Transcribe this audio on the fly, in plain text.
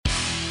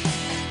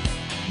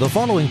The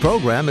following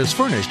program is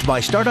furnished by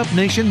Startup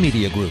Nation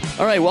Media Group.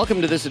 All right,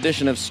 welcome to this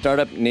edition of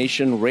Startup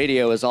Nation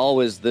Radio. As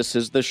always, this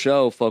is the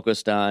show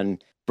focused on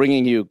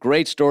bringing you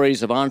great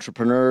stories of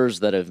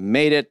entrepreneurs that have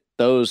made it,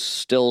 those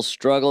still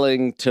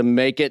struggling to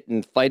make it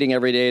and fighting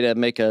every day to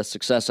make a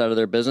success out of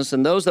their business,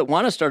 and those that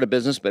want to start a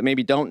business but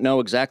maybe don't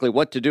know exactly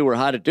what to do or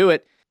how to do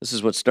it. This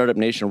is what Startup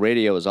Nation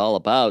Radio is all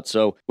about.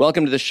 So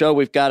welcome to the show.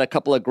 We've got a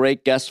couple of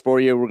great guests for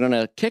you. We're going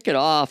to kick it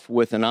off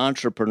with an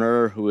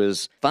entrepreneur who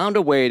has found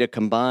a way to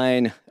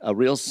combine a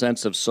real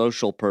sense of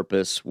social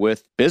purpose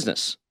with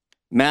business,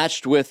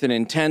 matched with an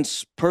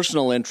intense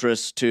personal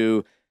interest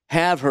to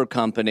have her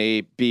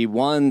company be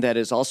one that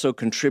is also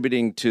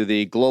contributing to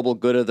the global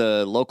good of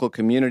the local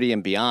community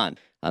and beyond.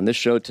 On this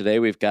show today,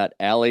 we've got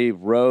Allie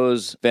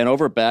Rose Van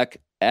Overbeck.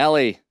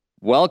 Allie,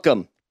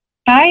 welcome.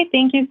 Hi,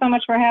 thank you so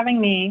much for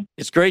having me.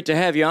 It's great to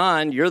have you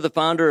on. You're the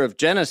founder of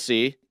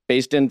Genesee,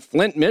 based in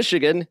Flint,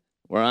 Michigan,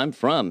 where I'm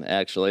from,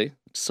 actually.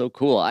 It's so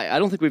cool. I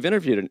don't think we've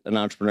interviewed an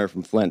entrepreneur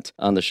from Flint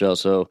on the show.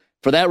 So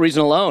for that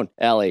reason alone,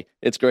 Allie,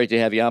 it's great to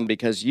have you on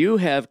because you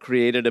have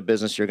created a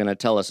business you're going to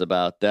tell us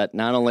about that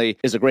not only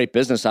is a great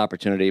business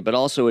opportunity, but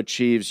also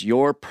achieves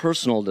your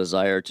personal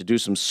desire to do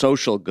some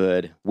social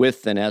good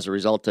with and as a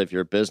result of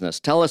your business.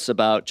 Tell us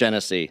about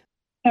Genesee.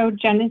 So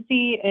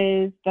Genesee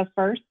is the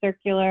first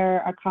circular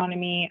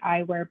economy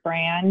eyewear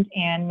brand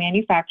and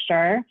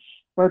manufacturer.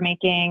 We're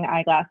making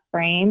eyeglass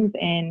frames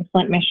in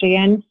Flint,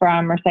 Michigan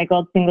from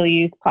recycled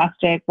single-use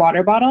plastic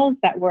water bottles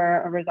that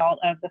were a result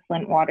of the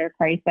Flint water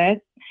crisis.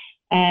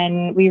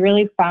 And we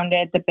really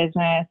founded the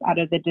business out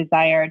of the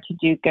desire to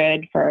do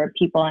good for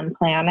people and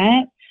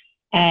planet.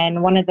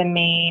 And one of the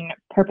main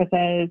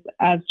purposes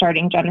of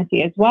starting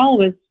Genesee as well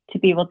was to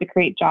be able to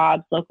create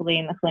jobs locally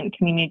in the Flint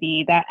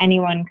community that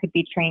anyone could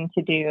be trained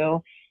to do.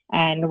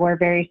 And we're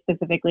very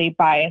specifically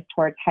biased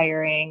towards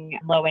hiring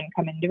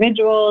low-income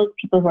individuals,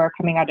 people who are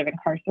coming out of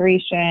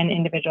incarceration,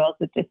 individuals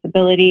with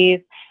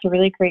disabilities, to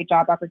really create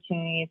job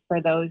opportunities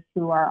for those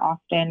who are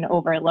often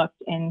overlooked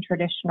in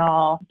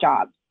traditional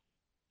jobs.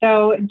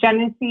 So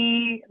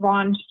Genesee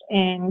launched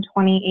in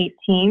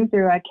 2018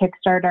 through a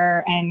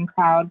Kickstarter and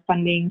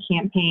crowdfunding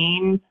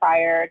campaign.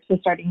 Prior to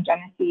starting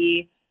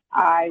Genesee,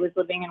 I was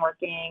living and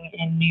working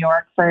in New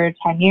York for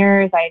 10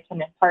 years. I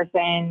attended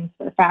Parsons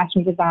for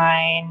fashion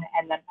design,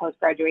 and then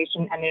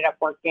post-graduation ended up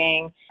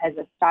working as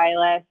a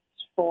stylist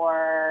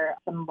for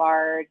some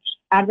large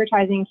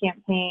advertising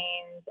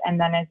campaigns,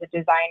 and then as a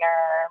designer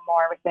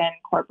more within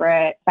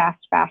corporate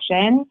fast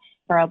fashion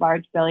for a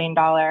large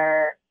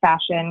billion-dollar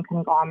fashion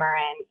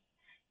conglomerate.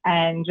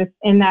 And just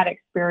in that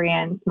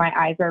experience, my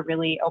eyes are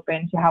really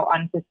open to how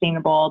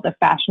unsustainable the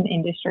fashion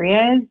industry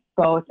is,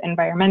 both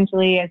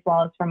environmentally as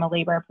well as from a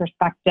labor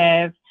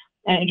perspective.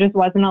 And it just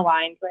wasn't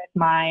aligned with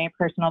my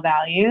personal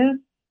values.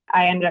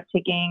 I ended up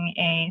taking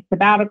a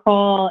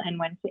sabbatical and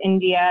went to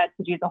India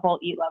to do the whole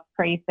Eat, Love,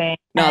 Pray thing.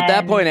 Now, at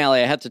that point,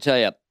 Allie, I have to tell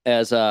you,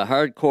 as a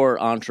hardcore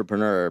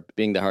entrepreneur,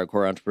 being the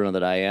hardcore entrepreneur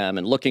that I am,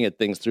 and looking at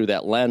things through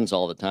that lens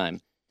all the time,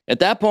 at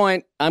that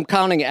point, I'm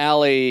counting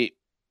Allie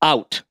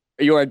out.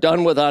 You are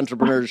done with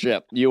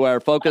entrepreneurship. You are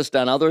focused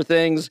on other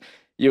things.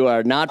 You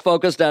are not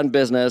focused on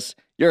business.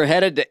 You're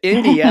headed to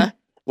India.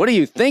 What are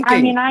you thinking?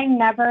 I mean, I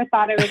never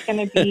thought I was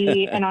going to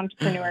be an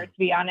entrepreneur, to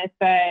be honest,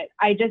 but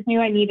I just knew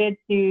I needed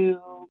to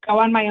go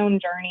on my own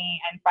journey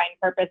and find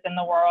purpose in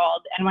the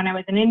world. And when I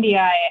was in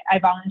India, I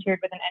volunteered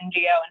with an NGO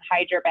in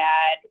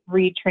Hyderabad,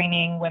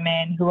 retraining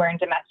women who are in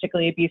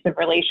domestically abusive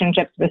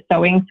relationships with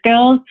sewing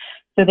skills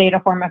so they had a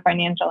form of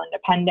financial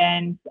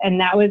independence.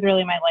 And that was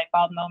really my light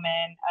bulb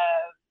moment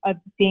of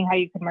seeing how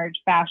you could merge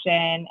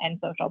fashion and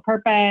social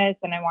purpose.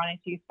 And I wanted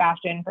to use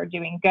fashion for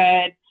doing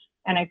good.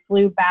 And I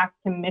flew back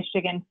to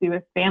Michigan to be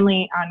with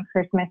family on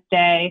Christmas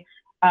Day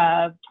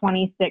of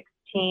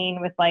 2016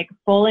 with like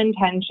full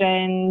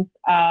intentions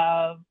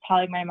of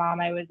telling my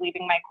mom I was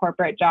leaving my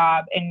corporate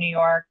job in New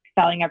York,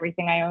 selling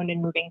everything I owned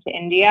and moving to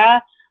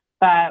India.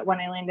 But when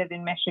I landed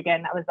in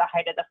Michigan, that was the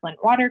height of the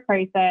Flint water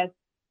crisis.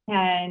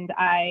 And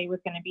I was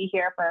going to be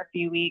here for a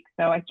few weeks.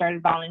 So I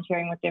started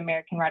volunteering with the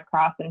American Red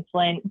Cross in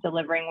Flint,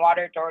 delivering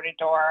water door to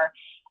door,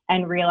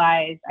 and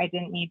realized I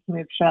didn't need to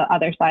move to the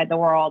other side of the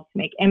world to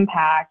make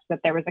impact, that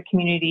there was a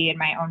community in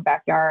my own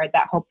backyard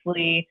that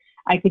hopefully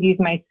I could use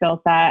my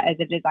skill set as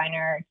a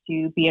designer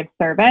to be of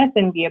service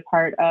and be a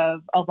part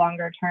of a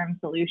longer term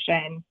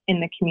solution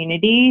in the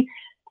community.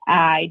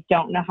 I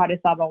don't know how to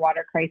solve a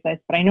water crisis,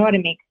 but I know how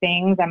to make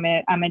things. I'm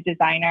a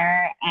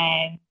designer.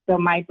 And so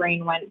my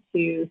brain went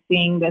to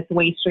seeing this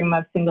waste stream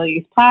of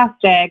single-use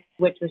plastic,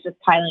 which was just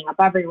piling up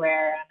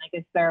everywhere. And like,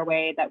 is there a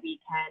way that we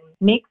can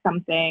make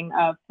something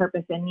of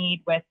purpose and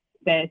need with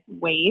this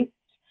waste?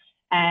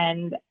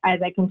 And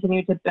as I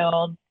continue to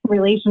build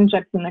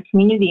relationships in the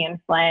community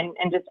in Flint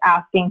and just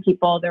asking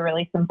people the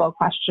really simple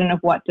question of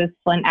what does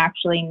Flint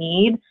actually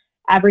need,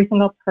 every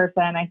single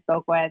person I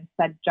spoke with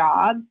said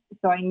jobs.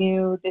 So I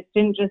knew this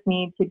didn't just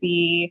need to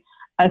be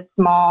a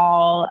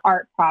small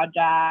art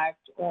project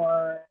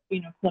or,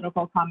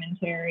 political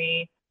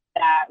commentary.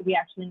 that we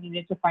actually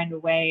needed to find a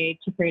way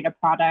to create a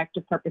product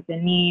of purpose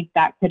and need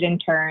that could in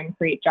turn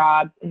create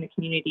jobs in the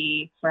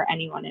community for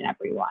anyone and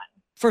everyone.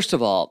 First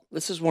of all,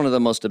 this is one of the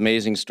most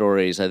amazing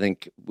stories I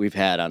think we've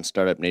had on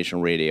Startup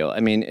Nation Radio. I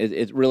mean,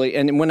 it really,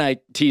 and when I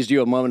teased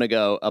you a moment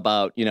ago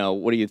about,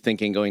 what are you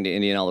thinking going to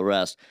India and all the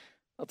rest,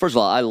 first of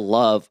all, I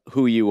love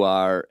who you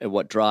are and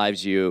what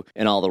drives you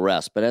and all the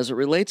rest. But as it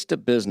relates to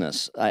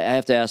business, I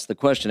have to ask the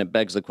question, it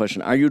begs the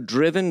question, are you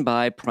driven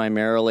by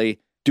primarily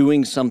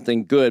doing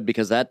something good?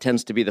 Because that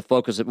tends to be the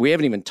focus. We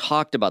haven't even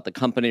talked about the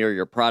company or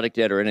your product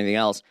yet or anything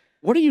else.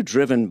 What are you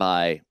driven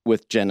by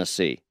with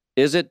Genesee?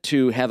 Is it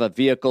to have a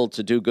vehicle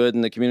to do good in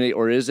the community,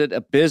 or is it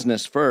a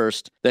business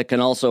first that can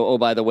also, oh,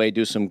 by the way,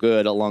 do some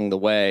good along the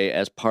way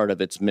as part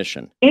of its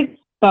mission? It's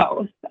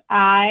both.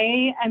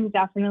 I am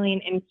definitely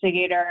an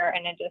instigator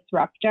and a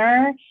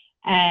disruptor,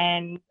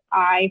 and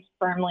I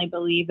firmly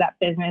believe that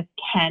business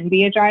can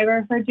be a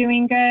driver for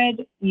doing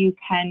good. You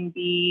can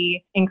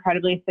be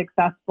incredibly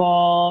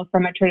successful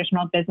from a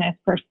traditional business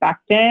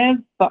perspective,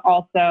 but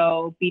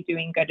also be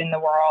doing good in the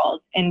world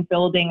and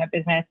building a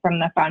business from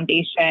the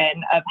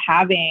foundation of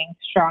having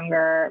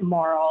stronger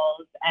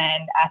morals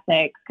and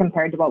ethics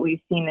compared to what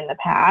we've seen in the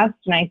past.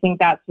 And I think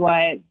that's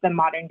what the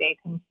modern day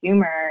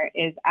consumer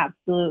is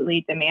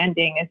absolutely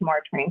demanding, is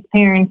more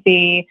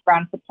transparency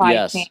around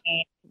supply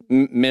chain.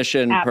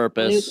 Mission, Absolutely.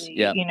 purpose.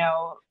 Yeah.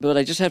 But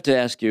I just have to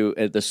ask you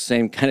the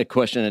same kind of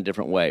question in a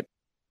different way.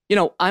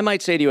 I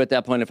might say to you at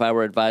that point, if I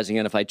were advising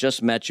and if I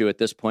just met you at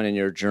this point in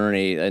your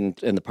journey and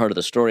the part of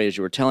the story as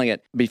you were telling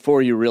it,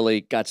 before you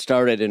really got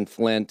started in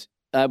Flint,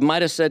 I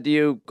might have said to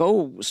you,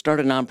 go start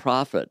a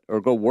nonprofit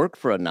or go work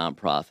for a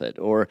nonprofit.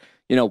 Or,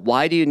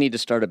 why do you need to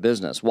start a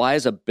business? Why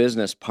is a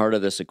business part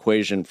of this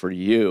equation for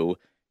you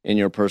in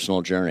your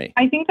personal journey?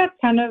 I think that's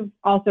kind of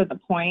also the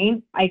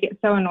point. I get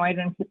so annoyed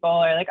when people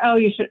are like, oh,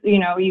 you should,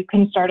 you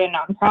can start a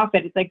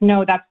nonprofit. It's like,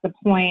 no, that's the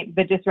point.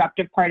 The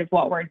disruptive part of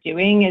what we're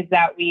doing is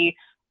that we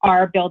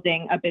are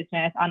building a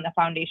business on the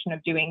foundation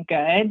of doing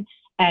good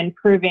and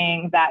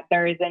proving that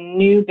there is a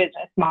new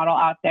business model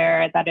out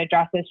there that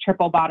addresses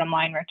triple bottom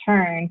line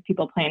returns,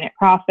 people, planet,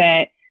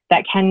 profit,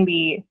 that can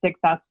be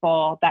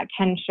successful, that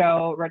can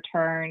show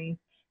returns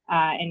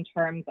in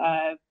terms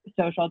of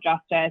social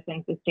justice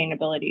and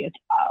sustainability as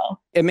well.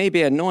 It may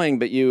be annoying,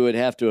 but you would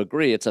have to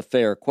agree it's a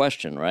fair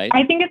question, right?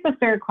 I think it's a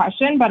fair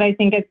question, but I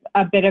think it's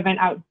a bit of an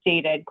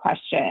outdated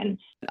question.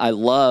 I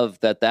love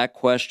that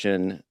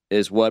question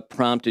is what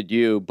prompted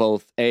you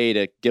both, A,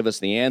 to give us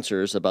the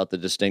answers about the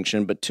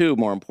distinction, but two,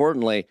 more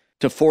importantly,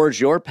 to forge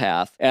your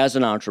path as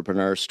an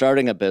entrepreneur,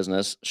 starting a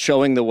business,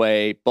 showing the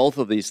way both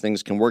of these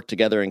things can work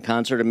together in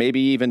concert and maybe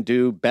even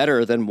do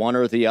better than one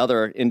or the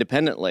other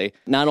independently,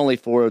 not only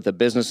for the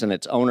business and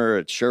its owner,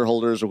 its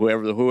shareholders, or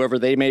whoever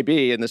they may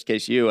be, in this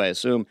case you, I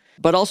assume,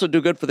 but also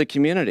do good for the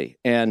community.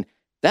 And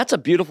that's a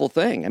beautiful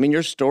thing. I mean,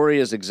 your story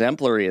is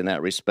exemplary in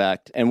that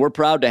respect, and we're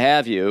proud to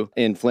have you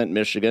in Flint,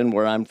 Michigan,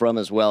 where I'm from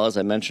as well, as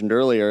I mentioned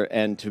earlier,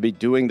 and to be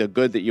doing the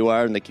good that you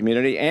are in the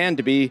community and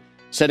to be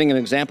setting an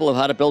example of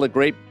how to build a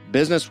great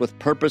business with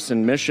purpose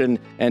and mission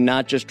and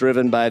not just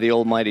driven by the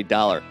almighty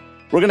dollar.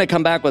 We're going to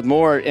come back with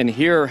more and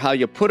hear how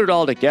you put it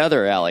all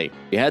together, Allie.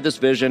 You had this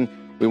vision.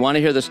 We want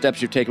to hear the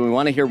steps you've taken. We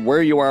want to hear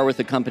where you are with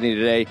the company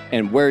today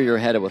and where you're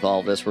headed with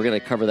all of this. We're going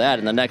to cover that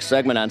in the next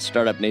segment on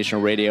Startup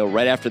Nation Radio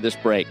right after this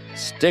break.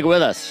 Stick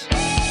with us.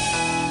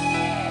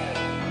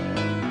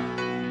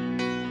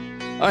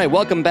 All right,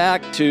 welcome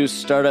back to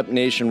Startup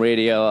Nation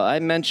Radio. I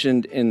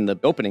mentioned in the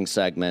opening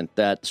segment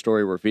that the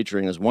story we're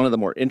featuring is one of the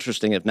more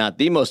interesting, if not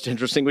the most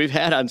interesting we've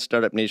had on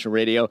Startup Nation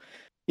Radio.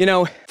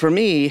 For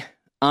me,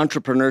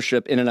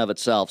 entrepreneurship in and of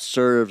itself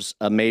serves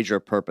a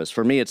major purpose.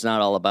 For me, it's not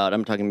all about,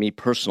 I'm talking me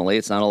personally,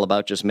 it's not all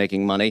about just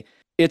making money.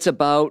 It's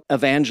about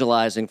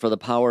evangelizing for the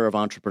power of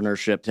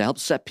entrepreneurship to help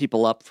set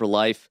people up for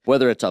life,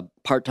 whether it's a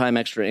part-time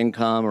extra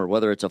income or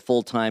whether it's a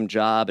full-time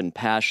job and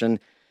passion.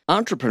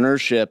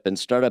 Entrepreneurship and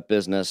startup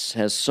business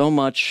has so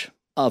much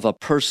of a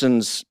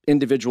person's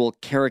individual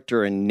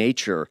character and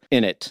nature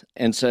in it.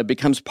 And so it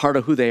becomes part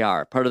of who they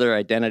are, part of their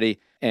identity.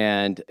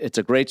 And it's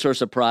a great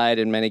source of pride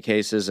in many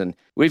cases. And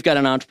we've got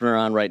an entrepreneur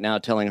on right now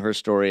telling her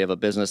story of a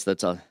business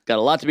that's got a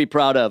lot to be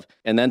proud of.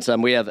 And then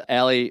some. We have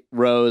Allie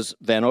Rose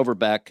Van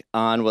Overbeck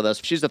on with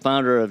us. She's the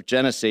founder of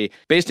Genesee,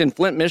 based in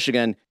Flint,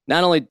 Michigan.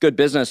 Not only good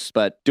business,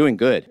 but doing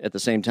good at the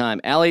same time.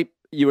 Allie,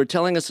 you were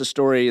telling us a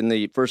story in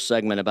the first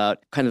segment about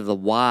kind of the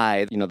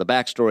why, the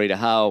backstory to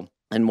how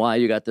and why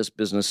you got this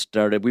business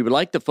started. We would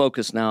like to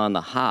focus now on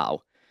the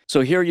how. So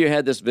here you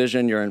had this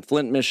vision. You're in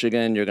Flint,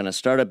 Michigan. You're going to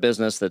start a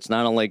business that's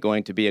not only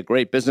going to be a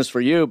great business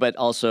for you, but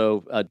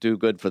also do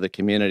good for the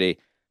community.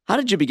 How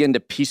did you begin to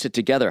piece it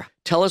together?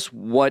 Tell us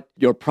what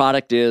your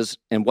product is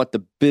and what the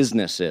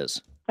business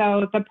is.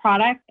 So the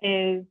product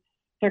is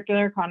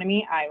Circular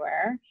Economy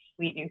Eyewear.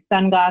 We do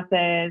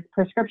sunglasses,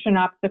 prescription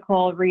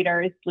optical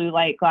readers, blue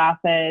light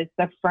glasses.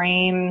 The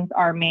frames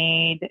are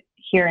made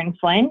here in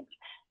Flint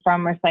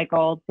from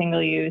recycled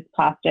single-use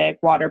plastic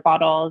water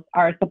bottles.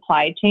 Our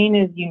supply chain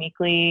is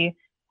uniquely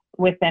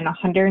within a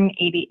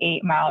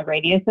 188-mile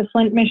radius of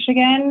Flint,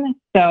 Michigan.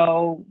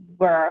 So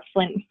we're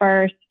Flint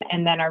first,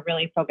 and then are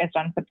really focused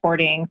on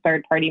supporting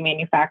third-party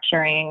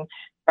manufacturing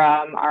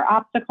from our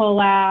optical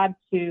lab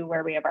to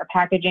where we have our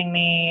packaging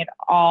made,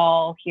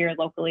 all here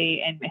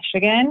locally in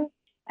Michigan.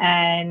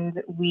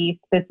 And we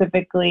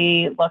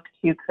specifically look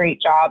to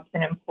create jobs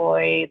and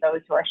employ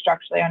those who are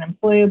structurally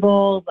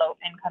unemployable,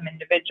 low-income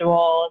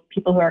individuals,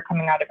 people who are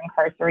coming out of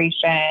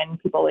incarceration,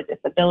 people with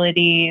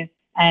disabilities,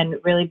 and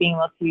really being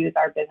able to use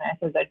our business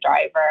as a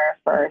driver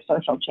for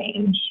social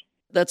change.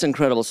 That's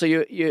incredible. So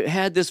you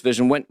had this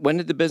vision. When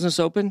did the business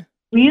open?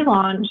 We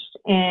launched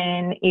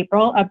in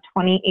April of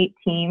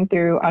 2018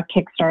 through a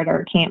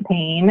Kickstarter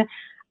campaign.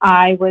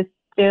 I was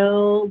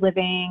still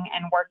living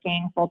and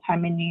working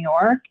full-time in New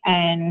York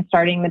and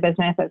starting the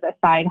business as a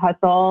side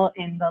hustle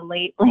in the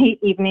late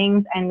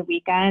evenings and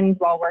weekends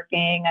while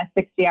working a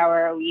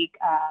 60-hour-a-week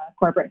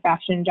corporate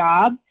fashion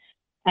job.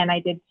 And I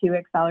did 2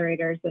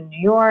 accelerators in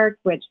New York,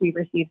 which we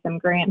received some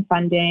grant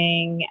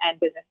funding and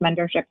business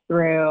mentorship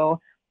through.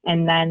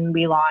 And then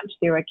we launched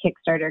through a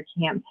Kickstarter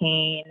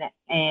campaign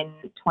in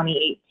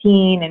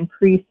 2018 and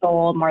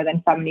pre-sold more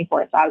than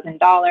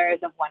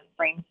 $74,000 of one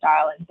frame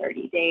style in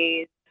 30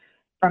 days.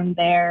 From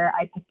there,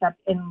 I picked up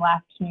and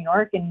left New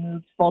York and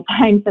moved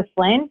full-time to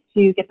Flint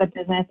to get the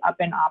business up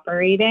and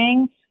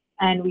operating.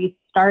 And we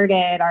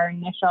started, our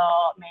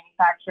initial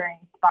manufacturing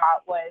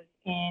spot was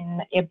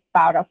in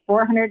about a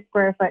 400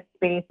 square foot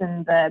space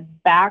in the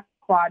back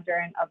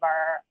quadrant of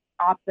our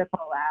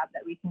optical lab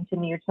that we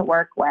continue to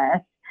work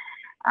with.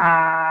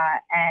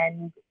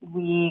 And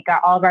we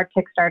got all of our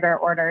Kickstarter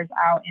orders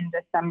out in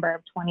December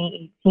of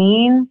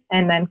 2018,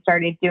 and then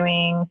started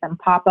doing some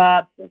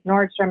pop-ups with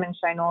Nordstrom and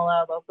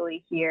Shinola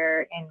locally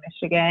here in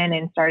Michigan,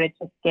 and started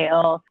to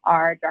scale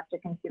our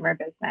direct-to-consumer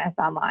business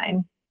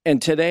online. And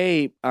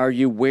today, are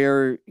you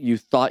where you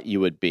thought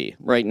you would be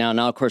right now?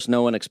 Now, of course,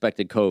 no one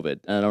expected COVID.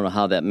 I don't know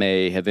how that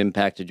may have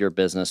impacted your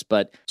business,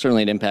 but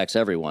certainly it impacts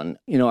everyone.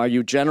 Are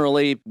you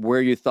generally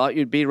where you thought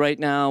you'd be right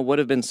now? What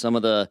have been some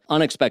of the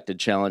unexpected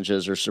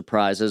challenges or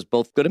surprises,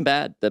 both good and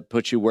bad, that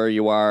put you where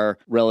you are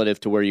relative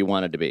to where you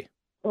wanted to be?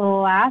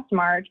 Last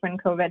March, when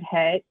COVID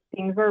hit,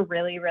 things were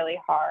really, really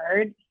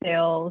hard.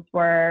 Sales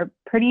were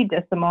pretty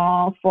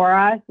dismal for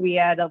us. We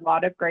had a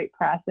lot of great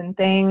press and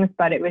things,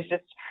 but it was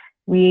just,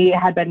 we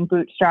had been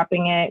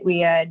bootstrapping it. We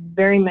had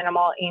very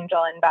minimal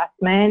angel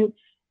investment,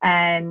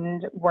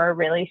 and we're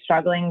really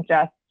struggling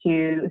just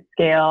to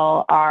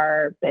scale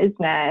our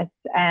business.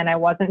 And I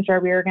wasn't sure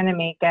we were going to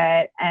make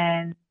it.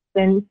 And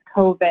since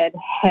COVID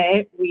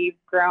hit, we've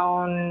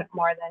grown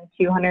more than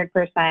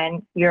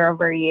 200% year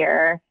over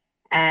year.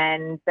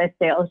 And the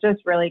sales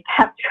just really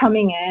kept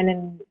coming in.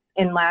 And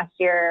in last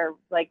year,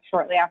 like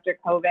shortly after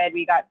COVID,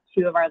 we got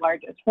 2 of our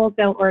largest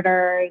wholesale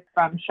orders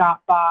from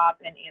Shopbop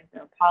and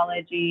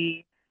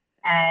Anthropologie.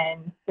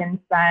 And since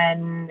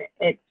then,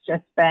 it's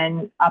just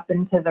been up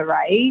and to the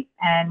right.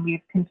 And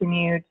we've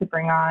continued to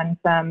bring on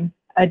some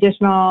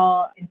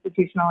additional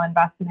institutional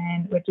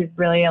investment, which is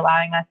really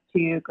allowing us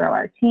to grow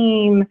our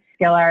team,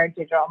 scale our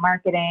digital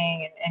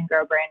marketing, and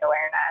grow brand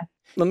awareness.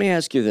 Let me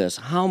ask you this.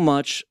 How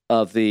much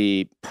of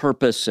the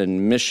purpose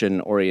and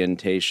mission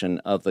orientation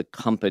of the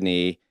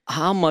company,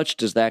 how much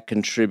does that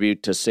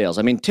contribute to sales?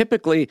 I mean,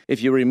 typically,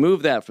 if you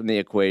remove that from the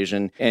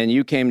equation and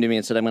you came to me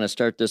and said, I'm going to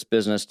start this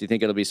business, do you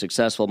think it'll be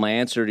successful? My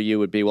answer to you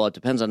would be, well, it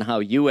depends on how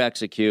you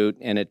execute,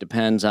 and it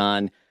depends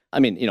on,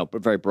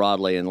 very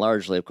broadly and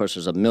largely, of course,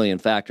 there's a million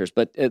factors.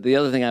 But the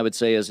other thing I would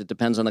say is it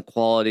depends on the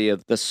quality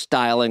of the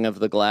styling of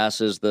the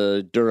glasses,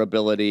 the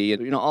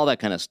durability, all that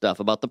kind of stuff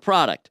about the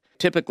product.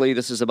 Typically,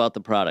 this is about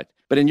the product.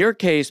 But in your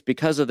case,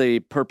 because of the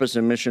purpose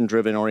and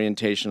mission-driven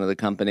orientation of the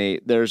company,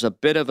 there's a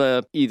bit of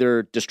a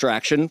either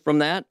distraction from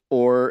that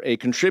or a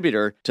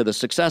contributor to the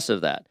success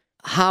of that.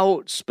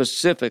 How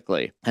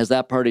specifically has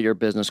that part of your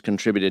business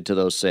contributed to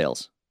those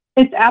sales?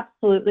 It's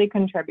absolutely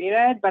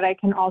contributed, but I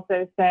can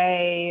also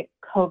say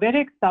COVID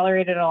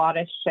accelerated a lot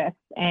of shifts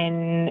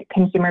in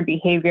consumer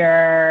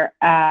behavior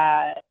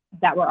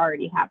that were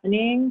already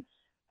happening.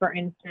 For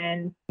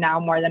instance, now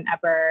more than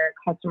ever,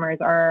 customers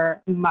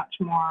are much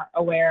more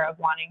aware of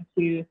wanting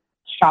to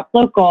shop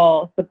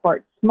local,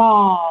 support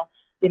small,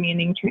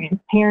 demanding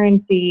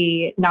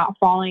transparency, not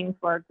falling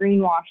for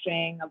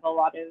greenwashing of a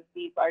lot of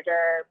these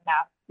larger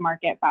mass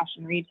market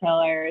fashion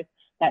retailers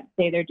that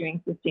say they're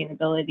doing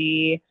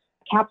sustainability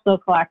capsule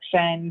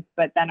collections,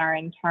 but then are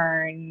in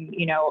turn,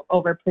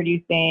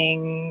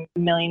 overproducing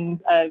millions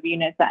of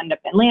units that end up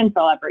in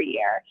landfill every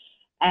year.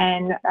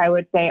 And I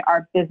would say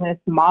our business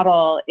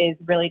model is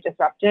really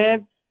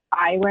disruptive.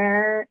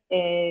 Eyewear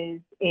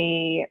is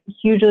a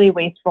hugely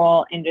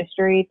wasteful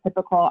industry.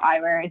 Typical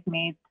eyewear is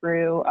made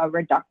through a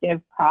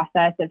reductive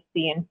process of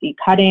CNC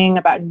cutting.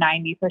 About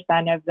 90%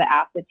 of the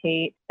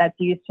acetate that's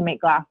used to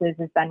make glasses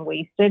is then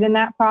wasted in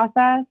that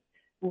process.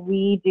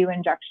 We do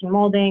injection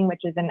molding,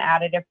 which is an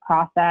additive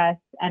process,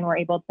 and we're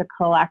able to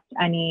collect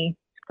any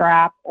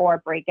scrap or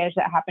breakage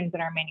that happens in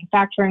our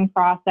manufacturing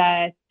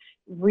process,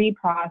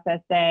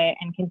 reprocess it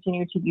and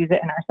continue to use it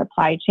in our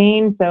supply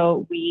chain.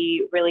 So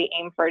we really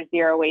aim for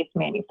zero waste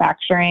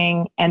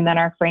manufacturing. And then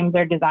our frames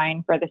are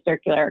designed for the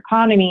circular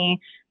economy,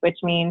 which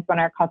means when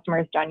our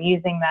customer's done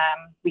using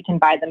them, we can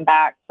buy them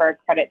back for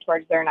credit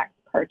towards their next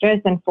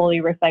purchase and fully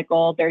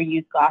recycle their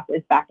used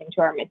glasses back into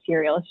our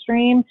material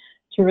stream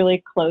to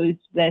really close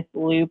this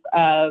loop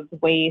of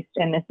waste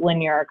and this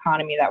linear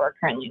economy that we're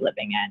currently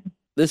living in.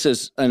 This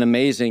is an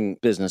amazing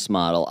business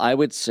model. I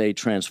would say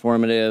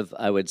transformative.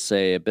 I would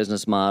say a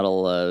business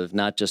model of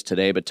not just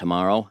today, but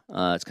tomorrow.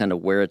 It's kind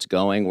of where it's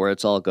going, where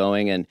it's all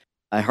going. And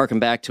I harken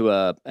back to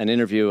an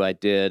interview I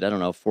did,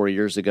 4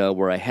 years ago,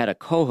 where I had a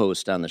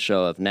co-host on the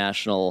show of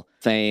national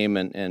fame.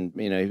 And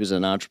he was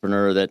an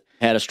entrepreneur that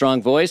had a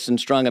strong voice and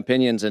strong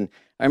opinions. And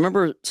I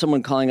remember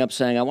someone calling up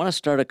saying, I want to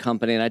start a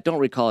company, and I don't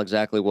recall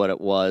exactly what it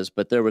was,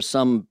 but there was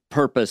some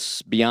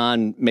purpose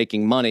beyond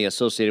making money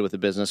associated with the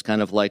business,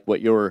 kind of like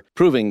what you're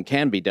proving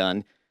can be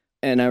done.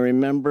 And I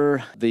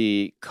remember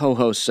the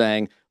co-host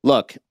saying,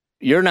 look,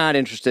 you're not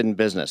interested in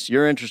business.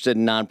 You're interested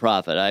in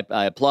nonprofit.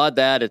 I applaud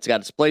that. It's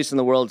got its place in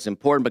the world. It's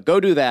important, but go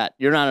do that.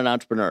 You're not an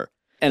entrepreneur.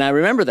 And I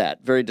remember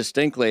that very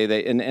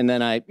distinctly. And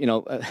then I,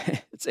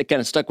 it kind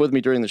of stuck with me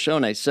during the show.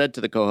 And I said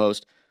to the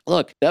co-host,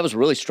 look, that was a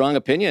really strong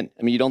opinion.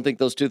 I mean, you don't think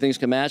those two things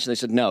can match? And they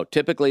said, no,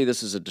 typically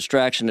this is a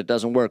distraction. It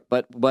doesn't work.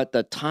 But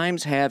the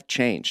times have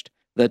changed.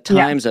 The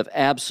times have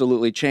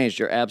absolutely changed.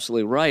 You're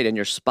absolutely right. And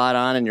you're spot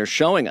on. And you're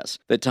showing us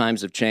that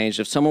times have changed.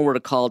 If someone were to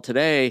call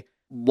today,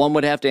 one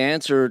would have to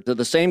answer to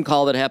the same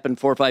call that happened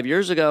 4 or 5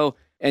 years ago.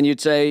 And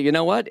you'd say, you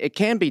know what? It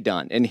can be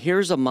done. And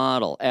here's a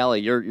model. Allie,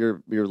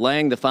 you're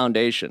laying the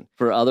foundation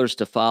for others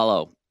to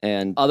follow.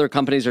 And other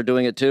companies are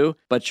doing it too,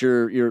 but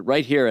you're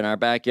right here in our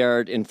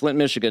backyard in Flint,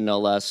 Michigan, no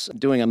less,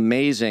 doing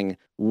amazing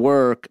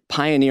work,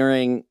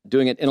 pioneering,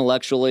 doing it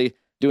intellectually,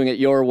 doing it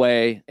your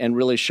way, and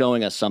really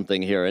showing us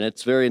something here. And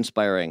it's very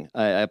inspiring.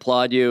 I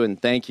applaud you and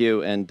thank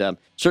you. And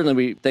certainly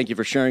we thank you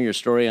for sharing your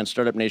story on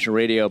Startup Nation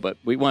Radio, but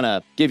we want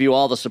to give you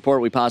all the support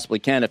we possibly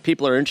can. If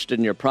people are interested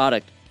in your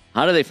product,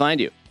 how do they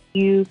find you?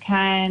 You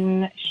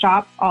can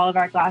shop all of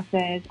our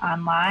glasses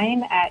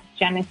online at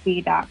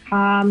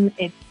Genusee.com.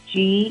 It's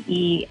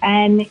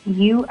GENUSEE.com.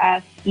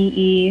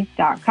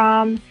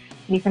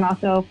 You can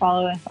also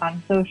follow us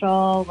on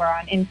social. We're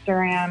on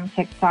Instagram,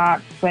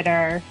 TikTok,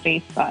 Twitter,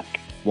 Facebook.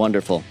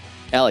 Wonderful.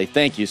 Allie,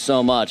 thank you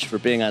so much for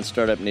being on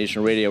Startup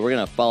Nation Radio. We're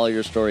going to follow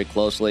your story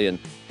closely and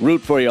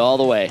root for you all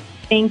the way.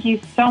 Thank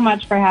you so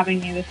much for having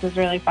me. This was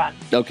really fun.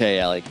 Okay,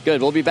 Allie.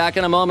 Good. We'll be back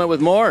in a moment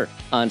with more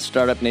on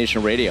Startup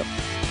Nation Radio.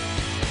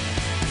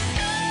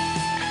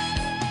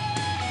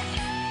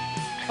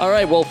 All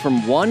right, well,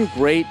 from one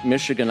great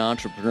Michigan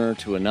entrepreneur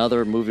to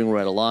another, moving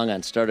right along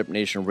on Startup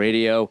Nation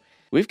Radio,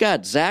 we've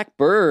got Zach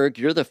Berg.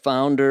 You're the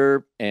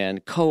founder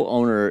and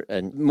co-owner,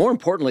 and more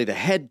importantly, the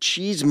head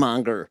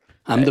cheesemonger.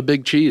 I'm the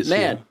big cheese.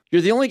 Man,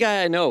 You're the only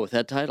guy I know with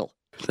that title.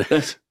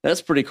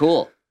 That's pretty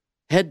cool.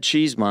 Head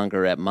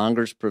cheesemonger at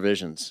Monger's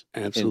Provisions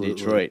in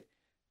Detroit.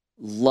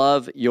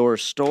 Love your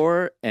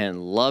store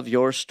and love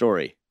your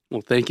story.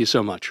 Well, thank you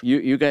so much.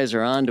 You guys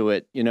are onto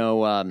it.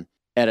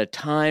 At a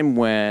time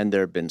when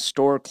there have been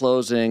store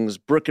closings,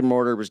 brick and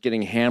mortar was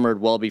getting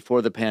hammered well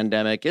before the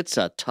pandemic. It's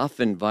a tough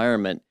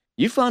environment.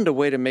 You found a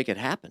way to make it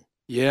happen.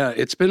 Yeah,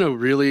 it's been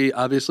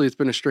obviously it's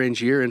been a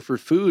strange year. And for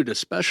food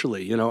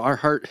especially, our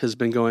heart has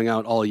been going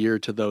out all year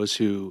to those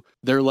who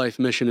their life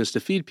mission is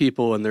to feed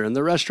people, and they're in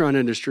the restaurant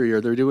industry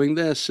or they're doing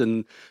this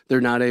and they're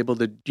not able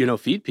to,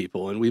 feed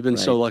people. And we've been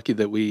so lucky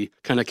that we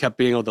kind of kept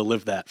being able to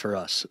live that for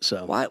us.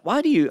 So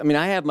why do you,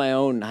 I have my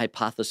own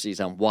hypotheses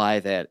on why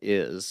that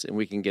is, and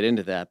we can get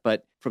into that.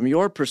 But from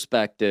your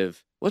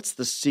perspective, what's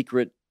the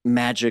secret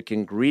magic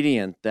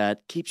ingredient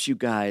that keeps you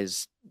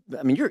guys?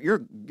 You're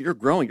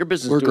growing. Your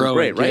business is doing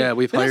great, right? Yeah,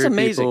 we've hired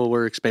people.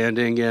 We're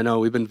expanding.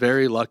 We've been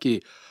very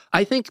lucky.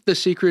 I think the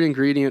secret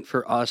ingredient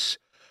for us,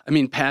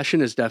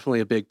 passion is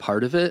definitely a big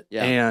part of it.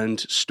 Yeah. And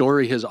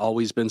story has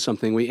always been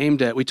something we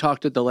aimed at. We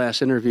talked at the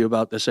last interview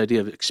about this idea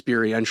of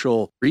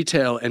experiential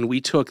retail, and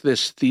we took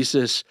this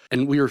thesis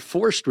and we were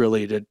forced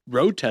really to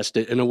road test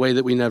it in a way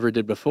that we never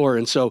did before.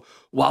 And so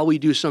while we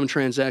do some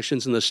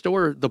transactions in the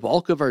store, the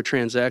bulk of our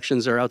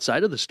transactions are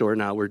outside of the store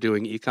now. We're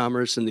doing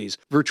e-commerce, and these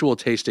virtual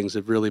tastings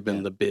have really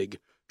been the big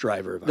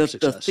driver of our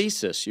success. The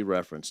thesis you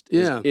referenced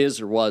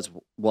is or was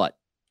what?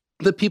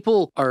 The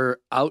people are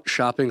out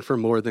shopping for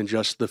more than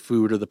just the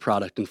food or the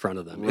product in front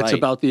of them. Right. It's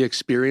about the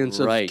experience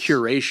of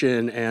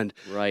curation and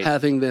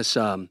having this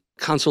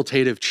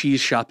consultative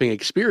cheese shopping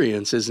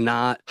experience is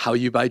not how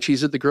you buy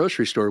cheese at the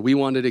grocery store. We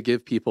wanted to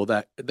give people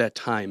that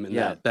time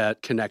and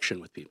that connection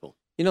with people.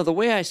 The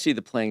way I see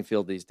the playing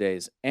field these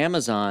days,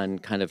 Amazon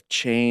kind of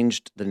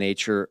changed the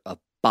nature of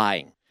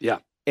buying. Yeah.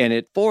 And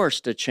it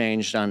forced a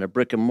change on a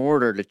brick and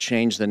mortar to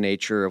change the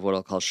nature of what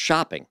I'll call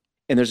shopping.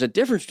 And there's a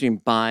difference between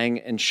buying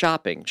and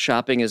shopping.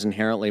 Shopping is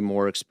inherently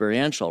more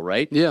experiential,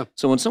 right? Yeah.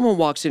 So when someone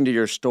walks into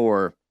your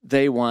store,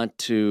 they want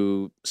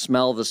to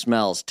smell the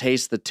smells,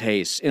 taste the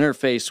tastes,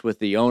 interface with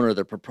the owner,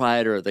 the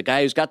proprietor, the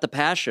guy who's got the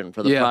passion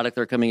for the product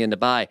they're coming in to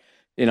buy.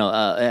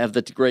 have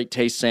the great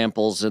taste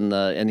samples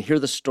and hear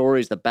the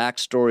stories, the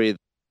backstory.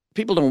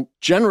 People don't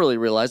generally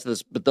realize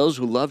this, but those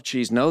who love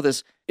cheese know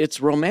this. It's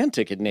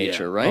romantic in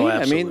nature, right? Oh,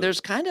 I mean,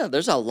 there's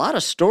a lot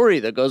of story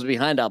that goes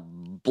behind a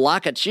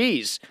block of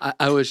cheese.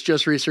 I was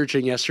just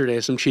researching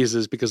yesterday some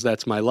cheeses because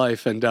that's my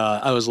life, and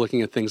I was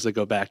looking at things that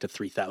go back to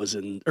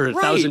 3000 or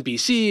 1000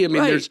 BC. I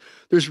mean,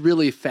 there's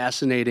really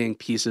fascinating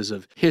pieces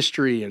of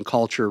history and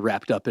culture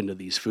wrapped up into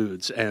these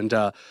foods, and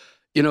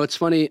it's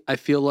funny. I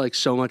feel like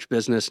so much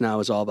business now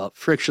is all about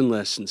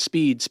frictionless and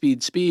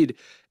speed.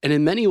 And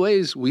in many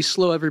ways, we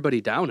slow everybody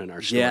down in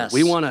our store. Yes.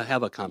 We want to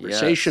have a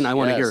conversation. I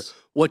want to hear,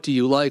 what do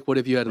you like? What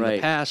have you had in the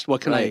past?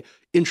 What can I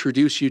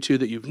introduce you to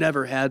that you've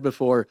never had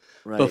before?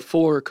 Right.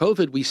 Before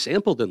COVID, we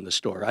sampled in the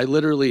store. I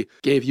literally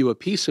gave you a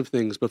piece of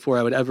things before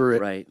I would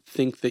ever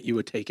think that you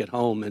would take it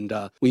home. And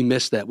we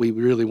miss that. We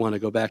really want to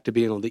go back to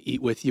being able to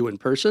eat with you in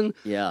person.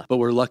 Yeah. But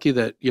we're lucky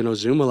that,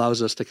 Zoom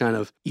allows us to kind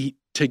of eat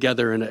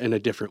together in a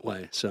different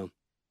way.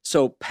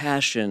 So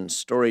passion,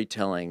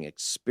 storytelling,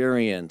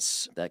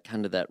 experience,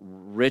 that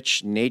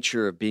rich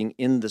nature of being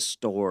in the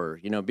store,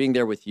 being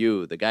there with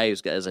you, the guy who's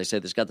got, as I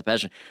said, that's got the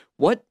passion.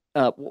 Where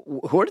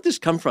did this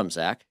come from,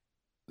 Zach?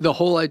 The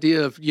whole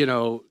idea of,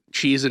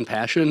 cheese and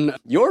passion.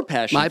 Your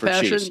passion My for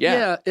passion? Cheese.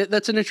 Yeah.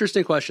 That's an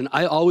interesting question.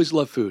 I always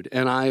loved food,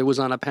 and I was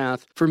on a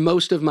path for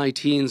most of my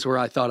teens where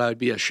I thought I would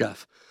be a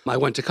chef. I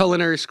went to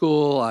culinary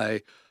school.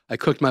 I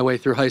cooked my way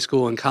through high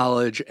school and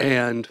college,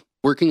 and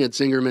working at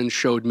Zingerman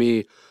showed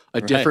me a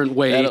different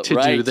way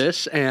to do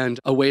this, and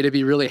a way to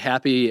be really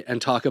happy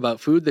and talk about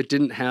food that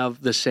didn't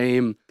have the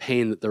same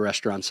pain that the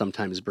restaurants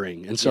sometimes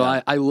bring. And so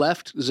I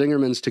left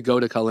Zingerman's to go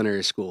to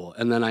culinary school.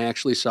 And then I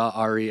actually saw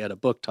Ari at a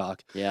book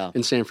talk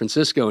in San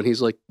Francisco. And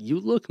he's like, you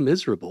look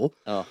miserable.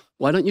 Oh.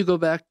 Why don't you go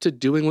back to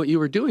doing what you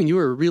were doing? You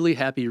were a really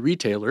happy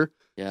retailer.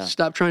 Yeah.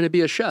 Stop trying to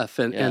be a chef.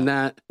 And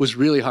that was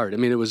really hard. I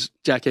mean, it was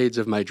decades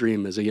of my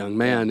dream as a young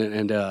man.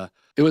 And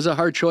it was a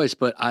hard choice,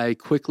 but I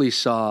quickly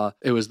saw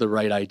it was the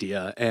right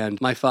idea. And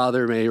my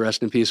father, may he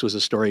rest in peace, was a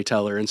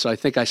storyteller. And so I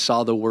think I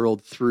saw the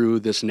world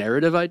through this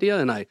narrative idea.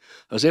 And I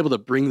was able to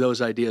bring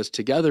those ideas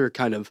together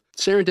kind of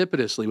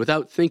serendipitously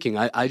without thinking.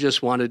 I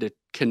just wanted to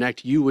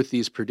connect you with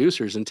these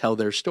producers and tell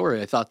their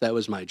story. I thought that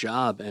was my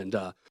job. And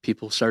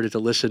people started to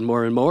listen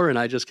more and more, and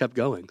I just kept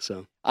going.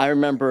 So I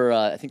remember,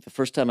 I think the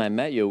first time I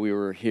met you, we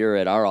were here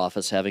at our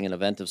office having an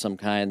event of some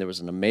kind. There was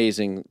an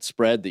amazing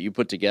spread that you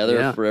put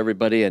together for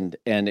everybody, and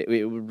it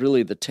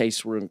really, the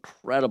tastes were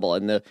incredible.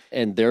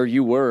 And there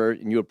you were,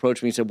 and you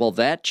approached me and said, well,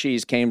 that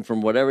cheese came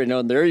from whatever,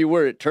 and there you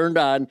were, it turned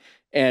on,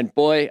 and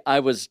boy, I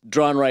was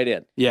drawn right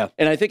in. Yeah.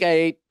 And I think I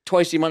ate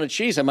twice the amount of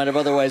cheese I might have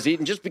otherwise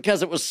eaten just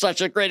because it was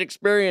such a great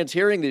experience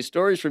hearing these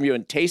stories from you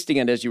and tasting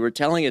it as you were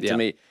telling it to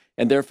me,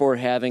 and therefore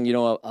having,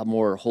 a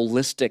more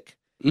holistic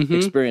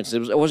experience.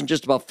 It wasn't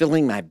just about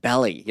filling my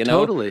belly,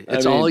 Totally.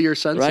 It's all your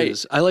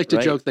senses. I like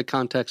to joke that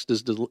context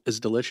is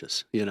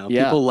delicious,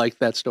 People like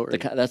that story.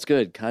 That's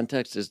good.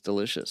 Context is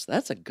delicious.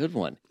 That's a good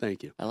one.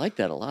 Thank you. I like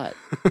that a lot.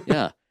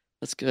 Yeah,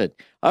 that's good.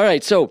 All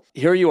right, so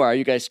here you are.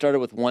 You guys started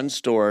with one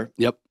store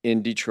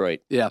in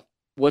Detroit. Yeah.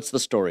 What's the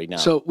story now?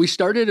 So we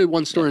started at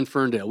one store in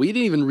Ferndale. We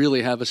didn't even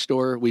really have a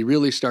store. We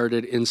really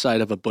started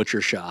inside of a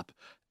butcher shop.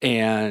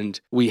 And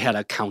we had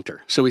a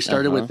counter. So we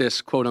started with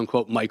this quote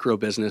unquote micro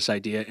business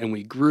idea, and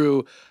we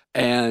grew.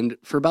 And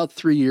for about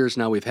 3 years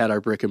now, we've had our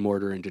brick and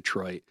mortar in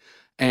Detroit.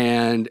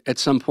 And at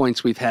some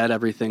points, we've had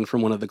everything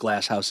from one of the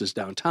glass houses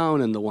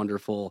downtown and the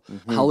wonderful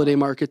holiday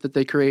market that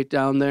they create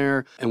down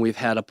there. And we've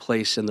had a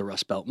place in the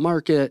Rust Belt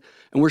Market.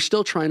 And we're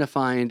still trying to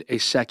find a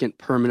second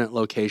permanent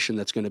location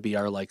that's going to be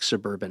our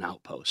suburban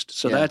outpost.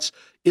 So that's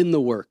in the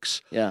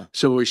works. Yeah.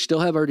 So we still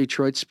have our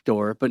Detroit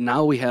store, but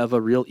now we have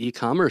a real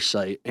e-commerce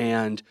site.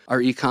 And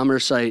our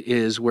e-commerce site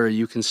is where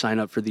you can sign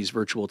up for these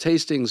virtual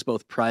tastings,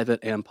 both private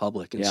and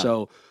public. And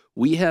so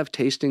we have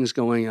tastings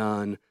going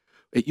on.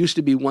 It used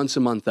to be once a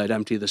month I'd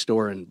empty the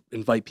store and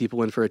invite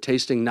people in for a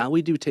tasting. Now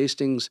we do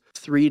tastings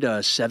 3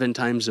 to 7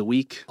 times a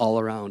week all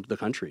around the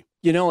country.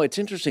 It's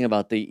interesting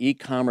about the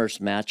e-commerce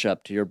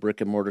matchup to your brick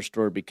and mortar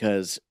store,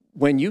 because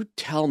when you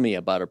tell me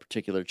about a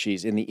particular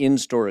cheese in the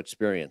in-store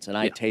experience and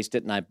I taste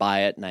it and I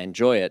buy it and I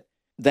enjoy it,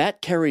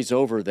 that carries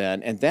over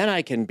then, and then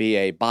I can be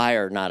a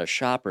buyer, not a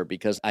shopper,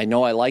 because I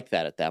know I like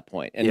that at that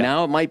point. And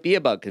now it might be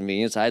about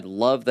convenience. I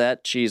love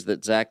that cheese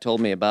that Zach told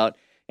me about,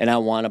 and I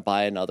want to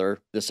buy another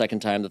the second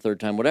time, the third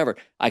time, whatever.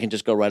 I can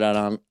just go right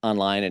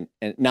online,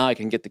 and now I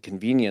can get the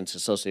convenience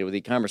associated with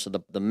e-commerce. So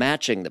the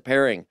matching, the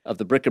pairing of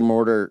the brick and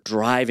mortar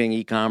driving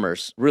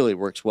e-commerce really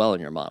works well in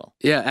your model.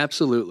 Yeah,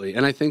 absolutely.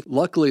 And I think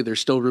luckily there's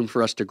still room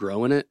for us to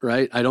grow in it,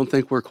 right? I don't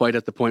think we're quite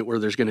at the point where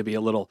there's going to be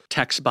a little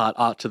text bot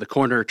out to the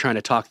corner trying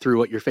to talk through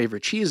what your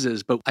favorite cheese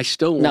is, but I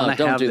still want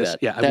to have this. That.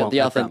 Yeah, I won't.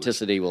 The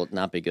authenticity will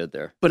not be good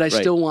there. But I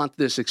still want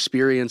this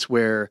experience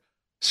where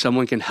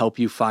someone can help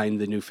you find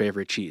the new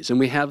favorite cheese. And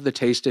we have the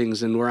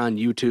tastings and we're on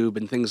YouTube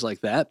and things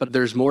like that, but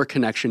there's more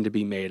connection to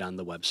be made on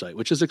the website,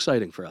 which is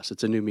exciting for us.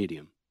 It's a new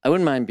medium. I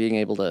wouldn't mind being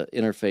able to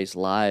interface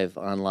live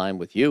online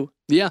with you.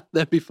 Yeah,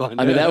 that'd be fun.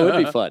 I mean, that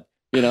would be fun.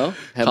 Call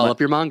up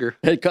your monger.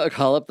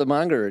 Call up the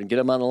monger and get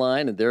him on the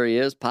line, and there he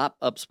is, pop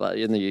up spot,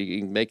 and you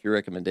can make your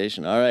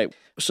recommendation. All right.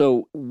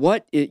 So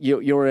what is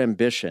your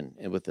ambition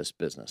with this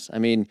business? I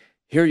mean,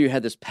 here you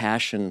had this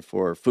passion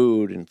for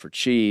food and for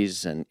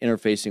cheese and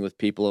interfacing with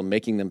people and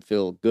making them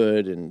feel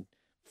good and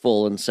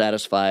full and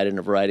satisfied in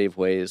a variety of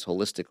ways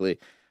holistically.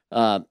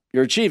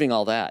 You're achieving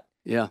all that.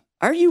 Yeah.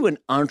 Are you an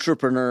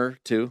entrepreneur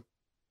too?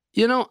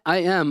 I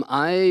am.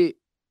 I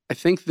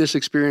think this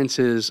experience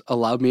has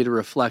allowed me to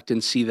reflect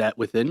and see that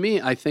within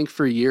me. I think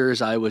for years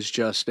I was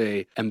just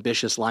a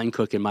ambitious line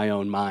cook in my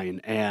own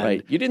mind. And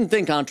right. You didn't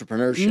think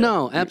entrepreneurship.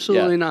 No,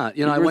 absolutely not.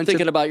 I went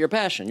thinking about your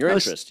passion, your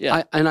interest.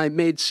 Yeah. And I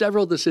made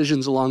several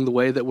decisions along the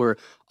way that were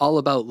all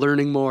about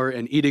learning more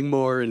and eating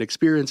more and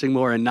experiencing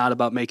more and not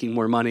about making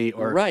more money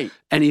or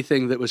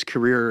anything that was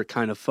career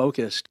kind of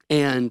focused.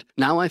 And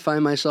now I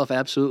find myself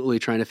absolutely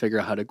trying to figure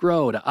out how to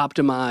grow, to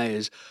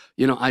optimize.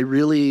 I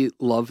really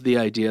love the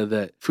idea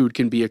that food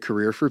can be a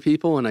career for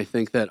people. And I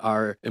think that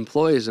our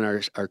employees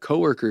and our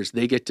coworkers,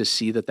 they get to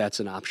see that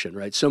that's an option,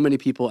 right? So many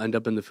people end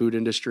up in the food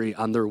industry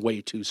on their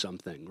way to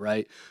something,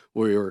 right?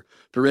 We're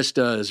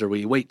baristas or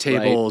we wait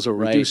tables or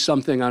we do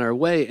something on our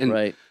way.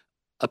 And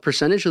a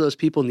percentage of those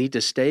people need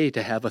to stay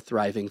to have a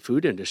thriving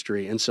food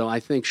industry. And so I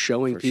think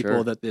showing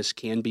people that this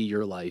can be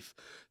your life,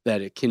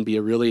 that it can be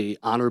a really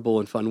honorable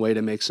and fun way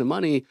to make some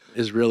money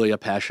is really a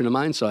passion of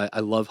mine. So I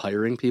love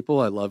hiring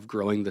people. I love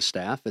growing the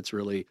staff. It's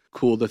really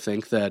cool to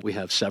think that we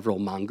have several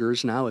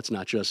mongers now. It's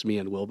not just me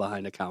and Will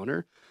behind a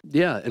counter.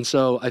 Yeah. And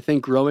so I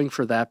think growing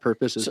for that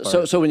purpose is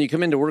So when you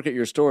come in to work at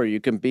your store, you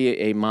can be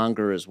a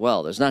monger as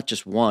well. There's not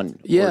just one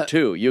or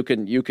two. You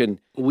can.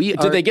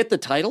 Did they get the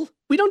title?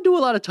 We don't do a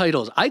lot of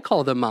titles. I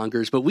call them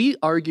mongers, but we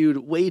argued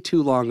way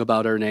too long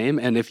about our name.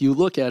 And if you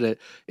look at it,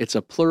 it's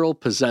a plural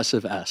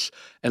possessive S.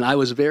 And I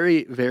was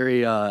very,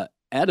 very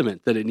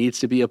adamant that it needs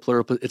to be a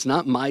plural. It's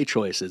not my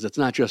choices. It's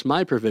not just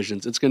my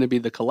provisions. It's going to be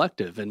the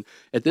collective. And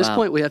at this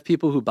point, we have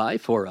people who buy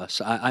for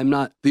us. I'm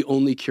not the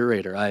only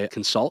curator. I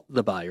consult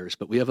the buyers,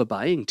 but we have a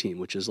buying team,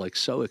 which is like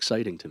so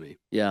exciting to me.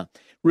 Yeah,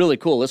 really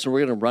cool. Listen,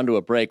 we're going to run to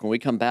a break. When we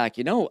come back,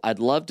 I'd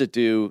love to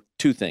do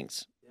two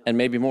things. And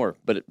maybe more,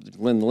 but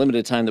in the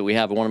limited time that we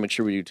have, I want to make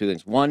sure we do two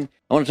things. One,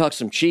 I want to talk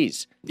some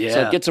cheese. Yeah.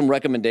 So get some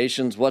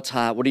recommendations. What's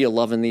hot? What are you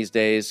loving these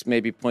days?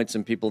 Maybe point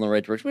some people in the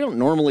right direction. We don't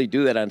normally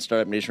do that on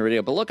Startup Nation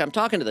Radio, but look, I'm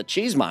talking to the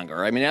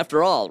cheesemonger. I mean,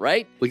 after all,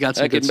 right? We got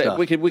some good stuff.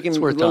 We can a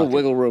little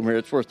wiggle room here.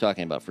 It's worth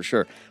talking about for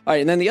sure. All right,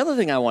 and then the other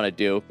thing I want to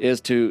do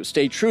is to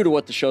stay true to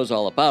what the show's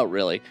all about,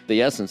 really,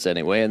 the essence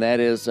anyway, and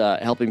that is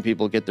helping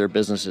people get their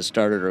businesses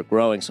started or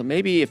growing. So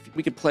maybe if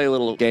we could play a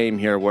little game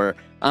here where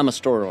I'm a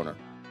store owner.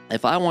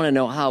 If I want to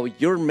know how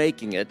you're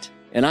making it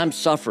and I'm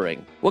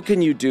suffering, what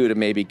can you do to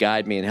maybe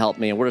guide me and help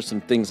me? And what are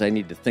some things I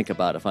need to think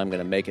about if I'm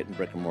going to make it in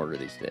brick and mortar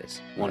these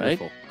days?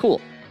 Wonderful. Right?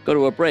 Cool. Go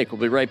to a break. We'll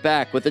be right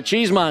back with the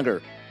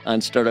Cheesemonger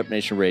on Startup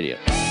Nation Radio.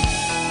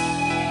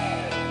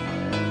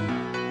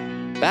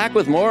 Back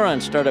with more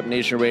on Startup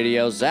Nation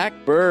Radio. Zach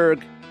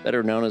Berg,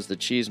 better known as the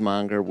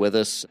Cheesemonger, with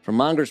us from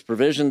Monger's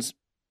Provisions.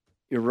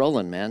 You're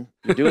rolling, man.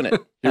 You're doing it.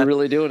 You're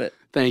really doing it.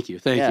 Thank you.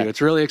 Thank you. It's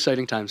really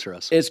exciting times for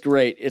us. It's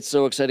great. It's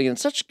so exciting. And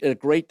such a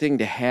great thing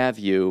to have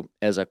you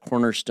as a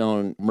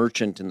cornerstone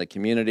merchant in the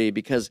community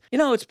because,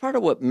 it's part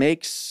of what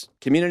makes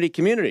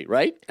community,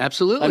 right?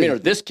 Absolutely. I mean, or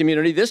this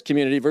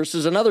community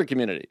versus another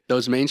community.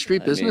 Those Main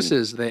Street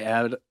businesses, they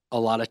add a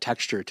lot of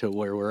texture to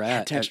where we're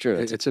at. Texture.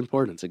 It's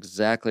important. It's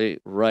exactly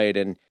right.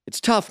 And it's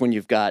tough when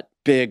you've got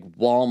big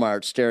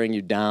Walmart staring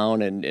you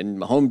down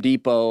and Home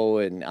Depot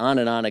and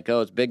on it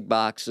goes, big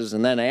boxes,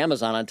 and then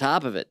Amazon on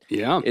top of it.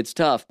 Yeah. It's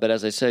tough. But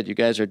as I said, you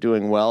guys are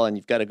doing well and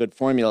you've got a good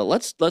formula.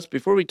 Let's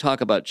before we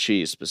talk about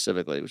cheese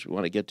specifically, which we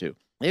want to get to,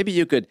 maybe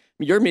you could,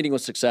 you're meeting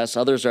with success.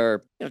 Others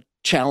are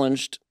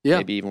challenged,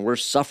 maybe even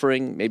worse,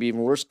 suffering, maybe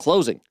even worse,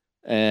 closing.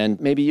 And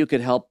maybe you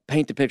could help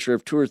paint the picture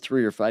of 2 or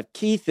 3 or 5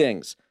 key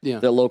things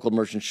that local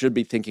merchants should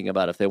be thinking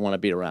about if they want to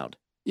be around.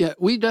 Yeah,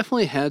 we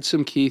definitely had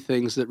some key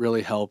things that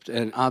really helped.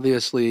 And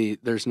obviously,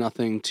 there's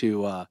nothing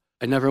to, I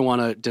never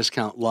want to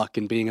discount luck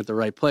and being at the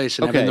right place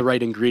and having the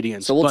right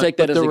ingredients. So we'll take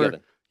that as a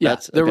given. Yeah,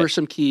 there were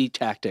some key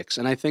tactics.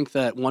 And I think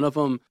that one of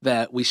them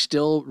that we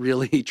still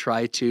really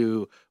try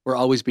to, we're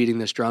always beating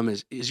this drum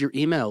is your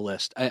email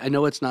list. I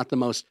know it's not the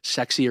most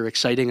sexy or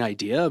exciting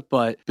idea,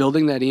 but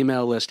building that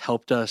email list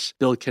helped us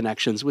build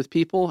connections with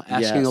people,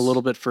 asking a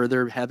little bit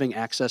further, having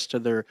access to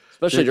their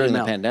Especially during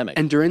email. The pandemic.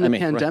 And during the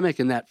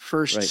pandemic, in that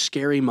first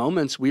scary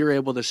moments, we were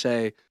able to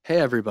say, hey,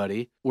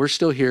 everybody, we're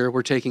still here.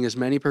 We're taking as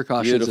many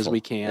precautions as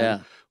we can. Yeah.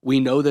 We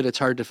know that it's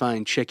hard to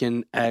find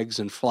chicken, eggs,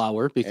 and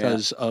flour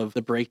because of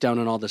the breakdown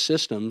in all the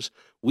systems.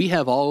 We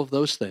have all of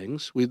those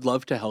things. We'd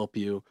love to help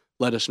you.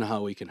 Let us know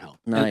how we can help.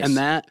 Nice. And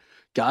that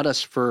got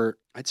us for,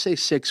 I'd say,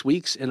 6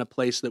 weeks in a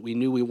place that we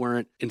knew we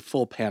weren't in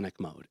full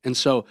panic mode. And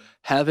so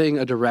having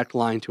a direct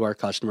line to our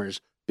customers,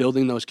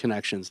 building those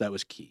connections, that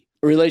was key.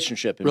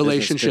 Relationship building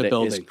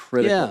is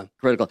critical.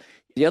 Critical.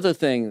 The other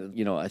thing,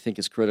 I think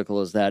is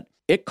critical is that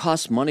it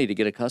costs money to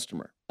get a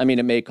customer. I mean,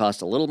 it may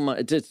cost a little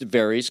money. It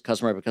varies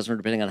customer by customer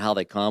depending on how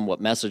they come, what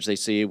message they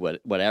see,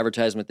 what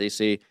advertisement they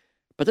see.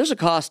 But there's a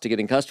cost to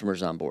getting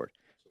customers on board.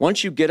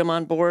 Once you get them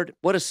on board,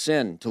 what a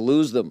sin to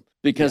lose them,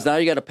 because now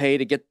you got to pay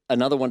to get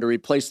another one to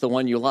replace the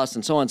one you lost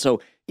and so on.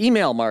 So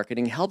email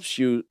marketing helps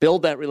you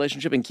build that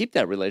relationship and keep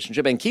that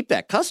relationship and keep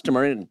that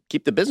customer and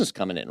keep the business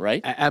coming in,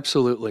 right?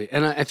 Absolutely.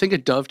 And I think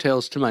it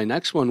dovetails to my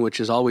next one, which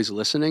is always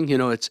listening. You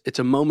know, it's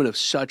a moment of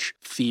such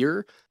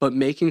fear, but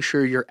making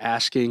sure you're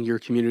asking your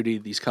community,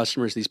 these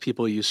customers, these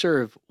people you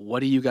serve, what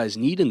do you guys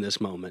need in this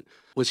moment,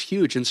 was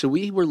huge. And so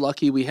we were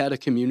lucky. We had a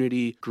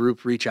community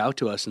group reach out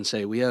to us and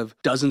say, we have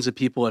dozens of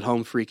people at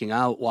home freaking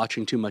out,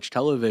 watching too much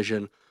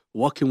television.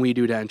 What can we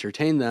do to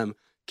entertain them?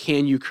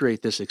 Can you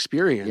create this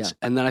experience?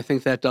 Yeah. And then I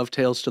think that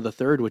dovetails to the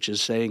third, which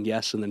is saying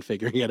yes and then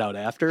figuring it out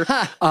after.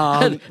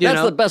 That's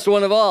the best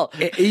one of all.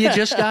 You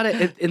just got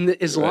it. And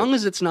as long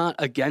as it's not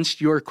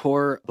against your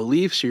core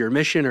beliefs or your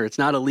mission, or it's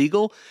not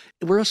illegal,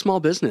 we're a small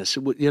business.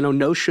 You know,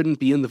 no shouldn't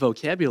be in the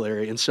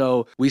vocabulary. And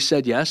so we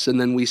said yes. And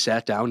then we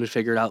sat down and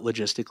figured out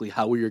logistically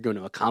how we were going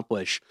to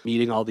accomplish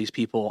meeting all these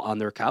people on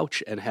their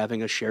couch and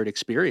having a shared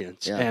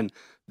experience. Yeah. And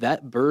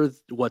that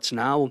birthed what's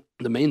now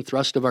the main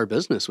thrust of our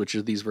business, which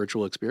are these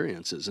virtual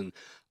experiences. And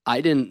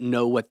I didn't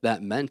know what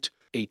that meant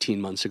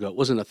 18 months ago. It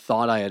wasn't a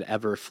thought I had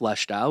ever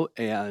fleshed out.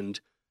 And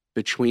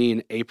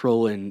between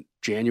April and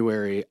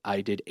January,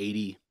 I did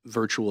 80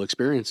 virtual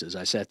experiences.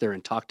 I sat there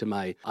and talked to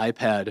my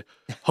iPad,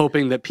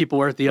 hoping that people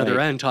were at the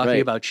other end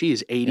talking about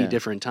cheese 80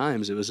 different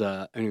times. It was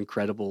an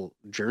incredible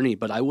journey,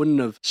 but I wouldn't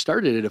have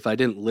started it if I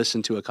didn't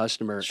listen to a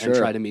customer and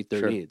try to meet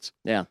their needs.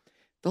 Yeah.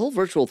 The whole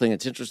virtual thing,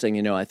 it's interesting.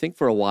 You know, I think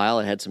for a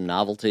while it had some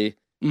novelty,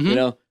 you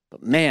know,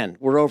 but man,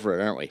 we're over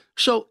it, aren't we?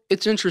 So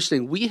it's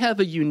interesting. We have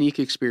a unique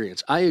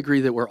experience. I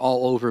agree that we're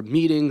all over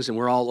meetings and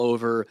we're all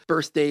over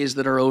birthdays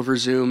that are over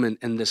Zoom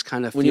and this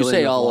kind of when feeling. When you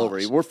say all loss.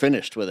 over, we're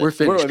finished with it. We're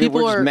finished.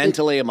 We're just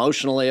mentally,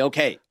 emotionally,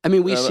 okay. I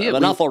mean, we see it.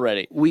 Enough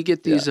already. We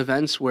get these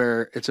events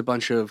where it's a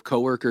bunch of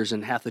coworkers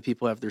and half the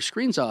people have their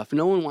screens off.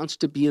 No one wants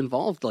to be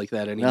involved like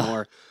that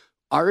anymore.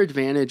 Our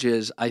advantage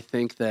is, I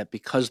think, that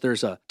because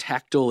there's a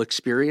tactile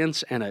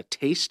experience and a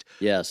taste,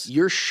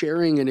 you're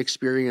sharing an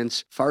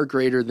experience far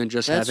greater than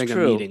just having a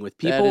meeting with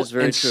people. That is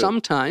very and true.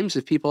 Sometimes,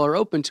 if people are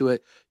open to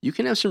it, you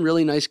can have some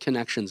really nice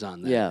connections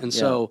on that.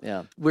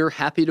 So we're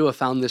happy to have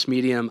found this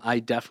medium. I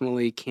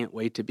definitely can't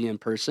wait to be in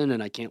person,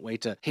 and I can't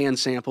wait to hand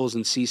samples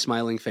and see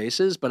smiling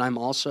faces. But I'm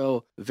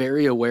also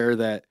very aware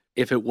that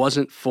if it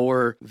wasn't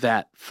for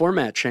that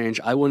format change,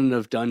 I wouldn't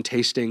have done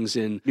tastings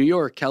in New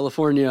York,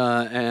 California,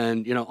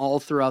 and all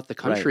throughout the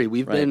country.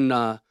 We've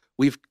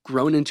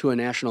grown into a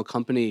national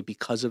company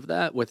because of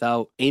that,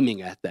 without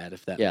aiming at that.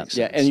 If that makes sense.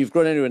 Yeah, and you've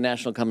grown into a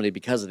national company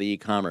because of the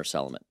e-commerce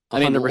element. I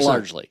mean, 100%.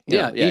 Largely.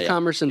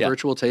 E-commerce and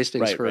virtual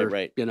tastings for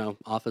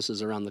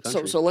offices around the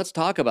country. So let's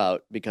talk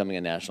about becoming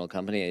a national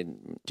company.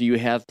 Do you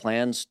have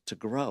plans to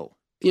grow?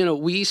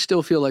 We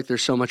still feel like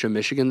there's so much of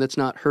Michigan that's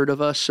not heard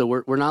of us, so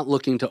we're not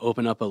looking to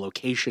open up a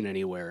location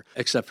anywhere,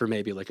 except for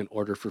maybe like an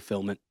order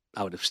fulfillment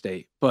out of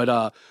state.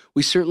 But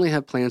we certainly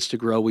have plans to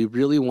grow. We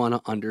really want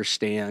to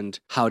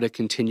understand how to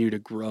continue to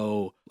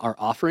grow our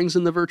offerings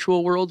in the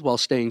virtual world while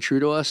staying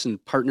true to us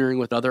and partnering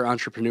with other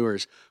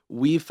entrepreneurs.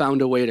 We've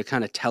found a way to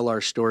kind of tell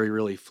our story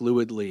really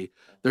fluidly.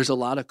 There's a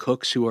lot of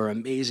cooks who are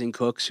amazing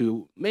cooks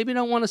who maybe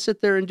don't want to sit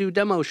there and do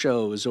demo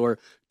shows or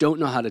don't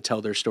know how to tell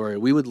their story.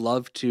 We would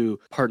love to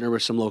partner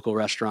with some local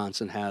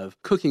restaurants and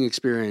have cooking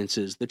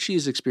experiences, the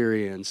cheese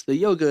experience, the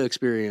yoga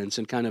experience,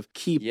 and kind of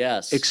keep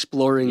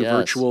exploring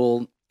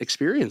virtual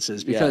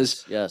experiences.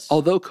 Because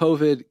although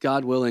COVID,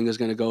 God willing, is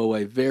going to go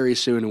away very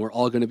soon and we're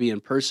all going to be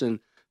in person,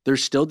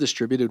 there's still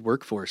distributed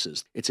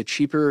workforces. It's a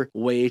cheaper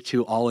way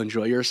to all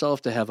enjoy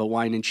yourself to have a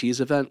wine and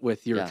cheese event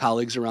with your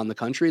colleagues around the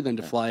country than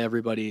to fly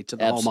everybody to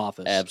the home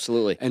office.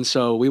 Absolutely. And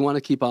so we want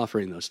to keep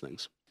offering those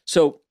things.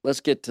 So let's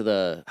get to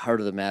the heart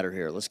of the matter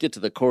here. Let's get to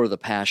the core of the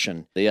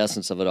passion, the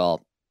essence of it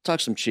all.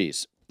 Talk some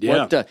cheese.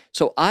 Yeah.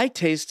 So I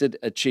tasted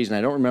a cheese, and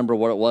I don't remember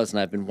what it was, and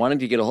I've been wanting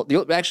to get a hold.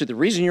 Actually, the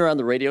reason you're on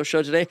the radio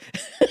show today,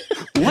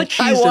 what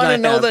cheese I want to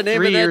know the name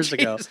 3 of that years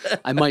cheese. ago.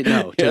 I might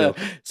know too.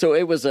 So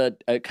it was a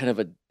kind of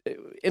a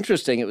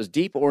interesting. It was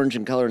deep orange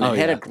in color, and it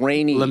had a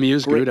grainy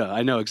Lemieux's Gouda.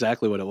 I know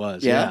exactly what it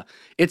was. Yeah.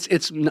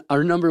 It's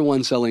our number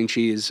one selling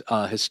cheese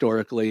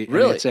historically.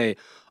 Really, and it's a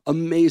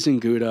amazing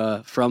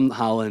Gouda from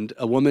Holland.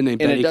 A woman named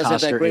Betty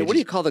Koster. What do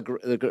you call the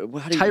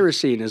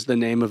tyrosine is the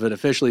name of it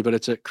officially, but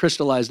it's a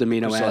crystallized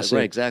amino acid.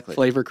 Right, exactly.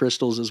 Flavor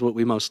crystals is what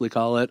we mostly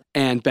call it.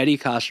 And Betty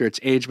Koster, it's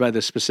aged by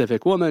this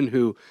specific woman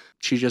who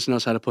she just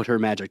knows how to put her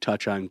magic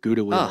touch on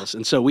Gouda wheels.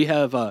 And so we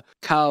have a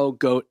cow,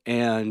 goat,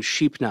 and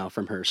sheep now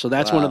from her. So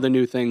that's one of the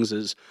new things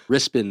is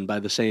Rispin by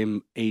the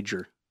same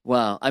ager.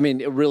 Wow. I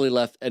mean, it really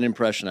left an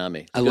impression on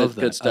me. I love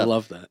that. Good stuff. I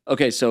love that.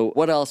 Okay, so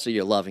what else are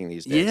you loving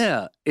these days?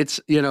 Yeah, it's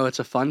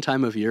a fun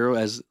time of year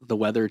as the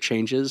weather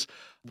changes,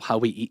 how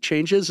we eat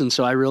changes. And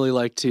so I really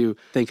like to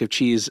think of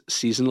cheese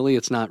seasonally.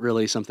 It's not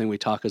really something we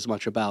talk as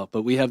much about,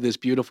 but we have this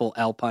beautiful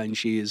Alpine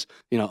cheese,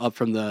 up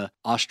from the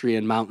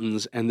Austrian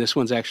mountains. And this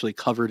one's actually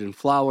covered in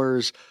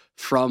flowers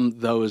from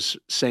those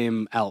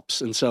same Alps.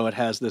 And so it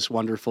has this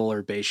wonderful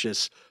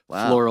herbaceous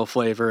floral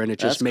flavor, and it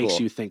just makes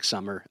you think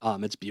summer.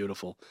 It's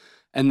beautiful.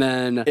 And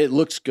then it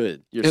looks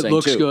good. You're it saying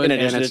looks too. good,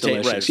 and it's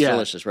delicious. Right, it's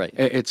delicious, right?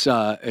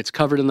 It's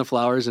covered in the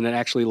flowers, and it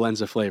actually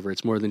lends a flavor.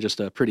 It's more than just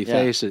a pretty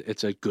face.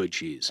 It's a good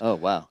cheese. Oh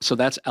wow! So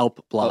that's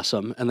Alp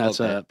Blossom, and that's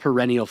a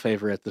perennial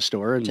favorite at the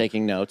store. And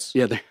taking notes.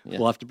 Yeah,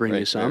 we'll have to bring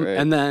you some. Right.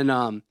 And then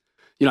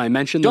I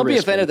mentioned Don't be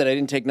offended that I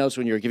didn't take notes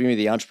when you were giving me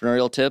the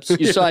entrepreneurial tips.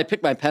 You saw I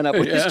picked my pen up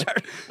when you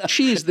started.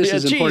 Cheese. This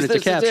is important to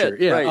capture.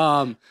 Yeah.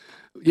 Right.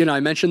 I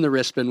mentioned the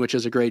Rispin, which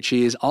is a great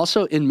cheese.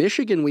 Also, in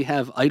Michigan, we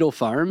have Idle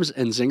Farms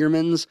and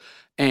Zingerman's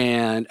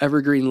and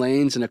Evergreen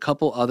Lanes and a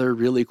couple other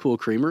really cool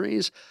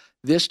creameries.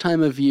 This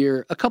time of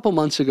year, a couple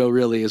months ago,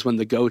 really, is when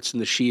the goats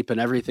and the sheep and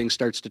everything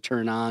starts to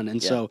turn on.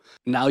 And so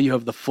now you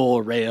have the full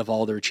array of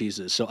all their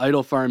cheeses. So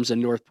Idle Farms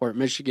in Northport,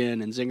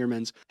 Michigan and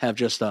Zingerman's have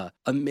just an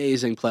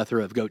amazing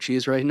plethora of goat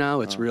cheese right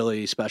now. It's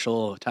really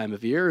special time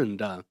of year,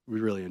 and we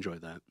really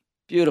enjoyed that.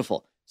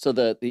 Beautiful. So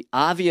the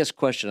obvious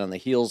question on the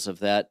heels of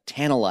that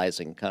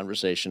tantalizing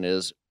conversation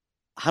is,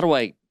 how do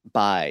I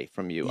buy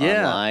from you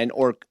online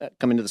or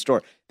come into the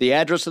store? The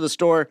address of the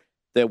store,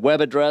 the web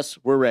address,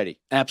 we're ready.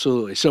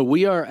 Absolutely. So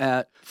we are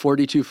at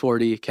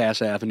 4240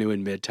 Cass Avenue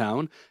in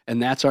Midtown,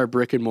 and that's our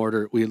brick and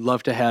mortar. We'd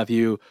love to have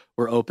you.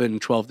 We're open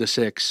 12 to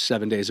 6,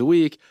 7 days a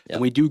week,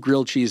 and we do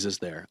grilled cheeses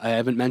there. I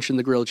haven't mentioned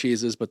the grilled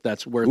cheeses, but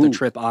that's worth a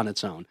trip on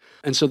its own.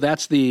 And so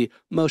that's the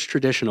most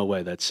traditional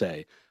way, let's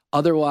say.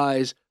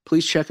 Otherwise,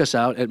 please check us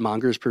out at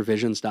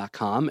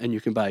mongersprovisions.com, and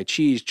you can buy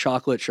cheese,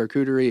 chocolate,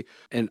 charcuterie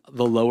in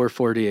the lower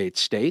 48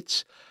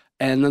 states.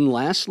 And then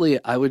lastly,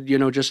 I would,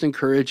 just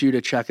encourage you to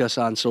check us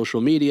on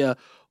social media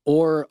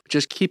or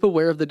just keep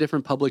aware of the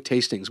different public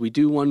tastings. We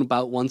do one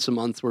about once a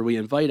month where we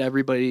invite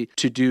everybody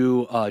to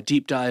do a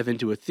deep dive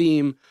into a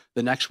theme.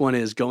 The next one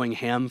is Going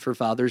Ham for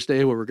Father's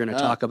Day, where we're going to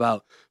talk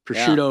about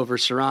prosciutto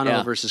versus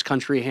Serrano versus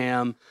country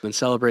ham and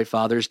celebrate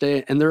Father's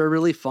Day. And they're a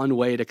really fun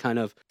way to kind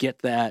of get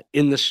that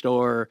in the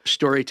store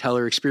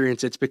storyteller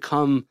experience. It's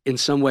become, in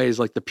some ways,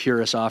 like the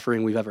purest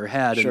offering we've ever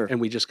had.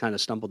 And we just kind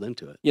of stumbled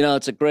into it.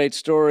 It's a great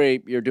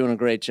story. You're doing a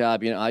great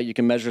job. You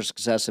can measure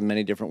success in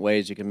many different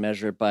ways. You can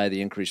measure it by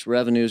the increased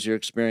revenues you're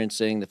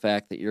experiencing, the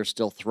fact that you're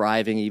still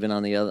thriving even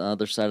on the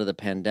other side of the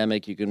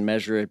pandemic. You can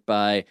measure it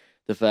by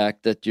the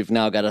fact that you've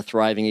now got a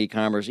thriving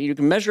e-commerce. You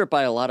can measure it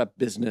by a lot of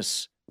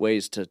business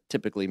ways to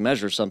typically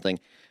measure something.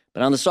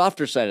 But on the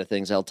softer side of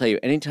things, I'll tell you,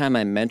 anytime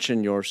I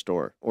mention your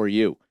store or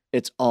you,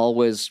 it's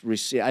always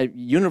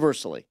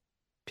universally.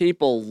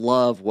 People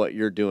love what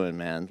you're doing,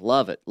 man.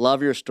 Love it.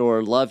 Love your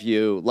store. Love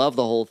you. Love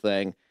the whole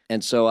thing.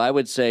 And so I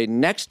would say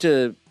next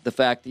to the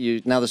fact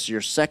that now this is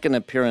your second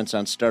appearance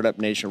on Startup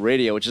Nation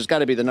Radio, which has got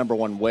to be the number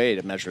one way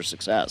to measure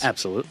success.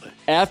 Absolutely.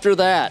 After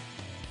that,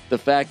 the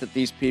fact that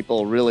these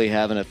people really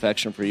have an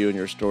affection for you and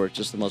your store is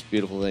just the most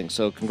beautiful thing.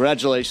 So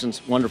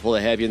congratulations. Wonderful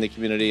to have you in the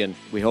community, and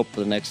we hope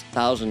for the next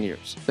 1,000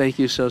 years. Thank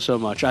you so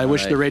much. I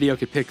wish the radio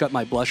could pick up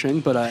my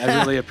blushing, but I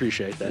really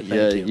appreciate that.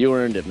 Thank you. You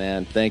earned it,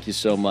 man. Thank you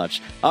so much.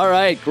 All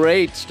right,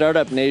 great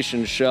Startup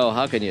Nation show.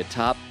 How can you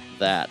top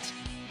that?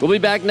 We'll be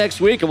back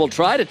next week, and we'll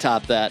try to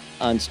top that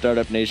on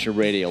Startup Nation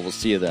Radio. We'll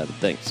see you then.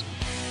 Thanks.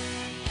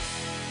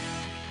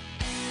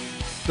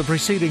 The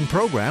preceding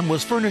program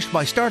was furnished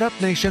by Startup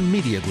Nation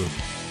Media Group.